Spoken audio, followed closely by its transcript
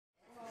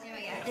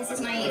This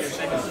is naive.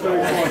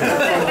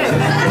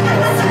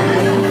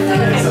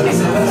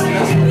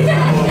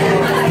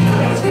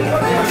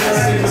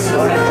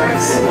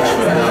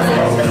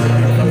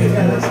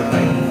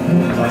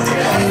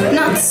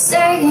 Not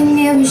saying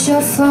it was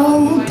your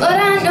fault, but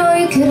I know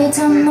you could have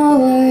done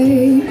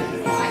more.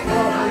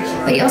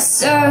 But you're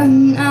so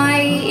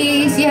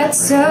naive, yet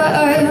so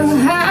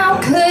how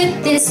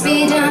could this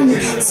be done?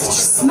 Such a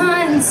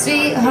smiling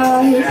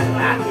sweetheart.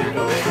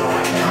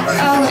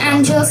 Oh,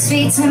 and your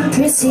sweet and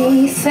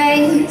pretty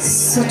face.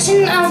 Such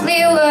an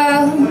ugly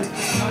world,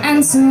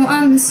 and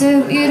someone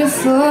so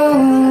beautiful.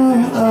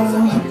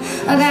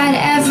 That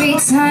every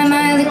time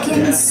I look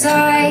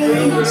inside,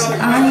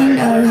 I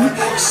know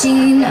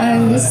she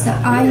knows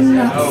that I'm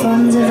not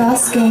fond of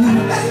asking.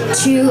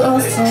 True or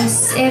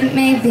false it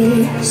may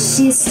be,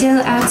 she's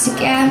still out to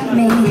get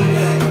me.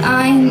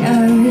 I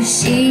know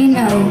she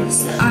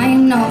knows that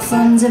I'm not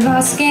fond of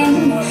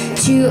asking.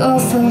 True or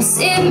false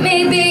it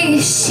may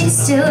be, she's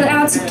still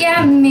out to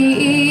get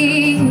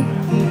me.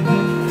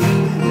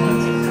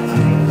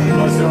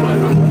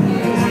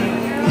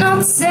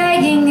 Not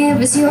saying it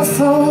was your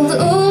fault,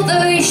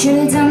 although you should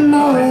have done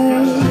more.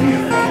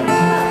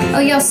 Oh,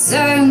 you're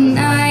so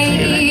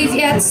naive,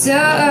 yet so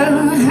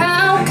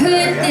how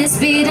could this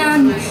be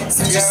done?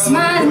 Such a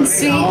smiling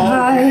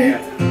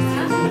sweetheart.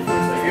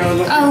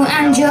 Oh,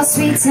 and your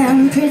sweet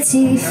and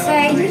pretty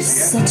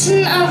face. Such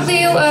an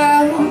ugly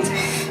world,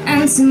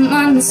 and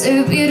someone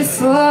so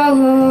beautiful.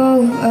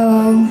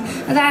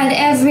 That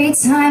every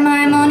time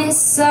I'm on his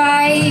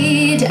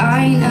side,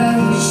 I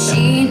know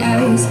she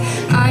knows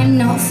I'm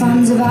not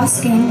fond of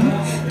asking.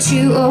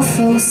 True or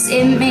false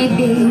it may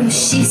be,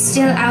 she's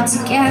still out to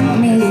get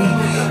me.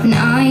 And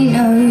I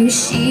know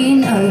she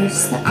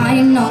knows that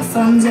I'm not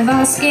fond of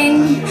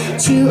asking.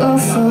 True or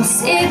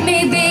false it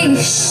may be,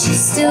 she's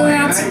still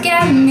out to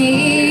get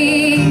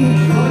me.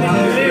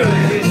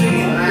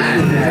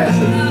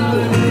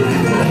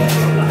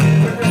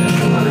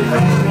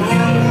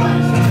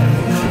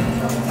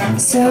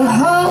 So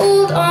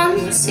hold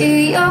on to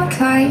your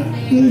kite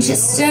and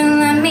just don't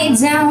let me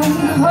down.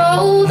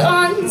 Hold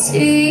on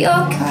to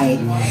your kite,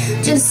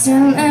 just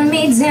don't let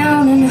me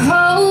down. And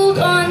hold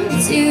on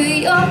to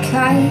your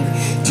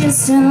kite,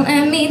 just don't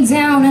let me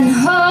down. And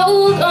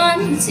hold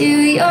on to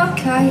your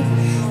kite,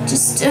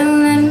 just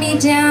don't let me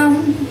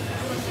down.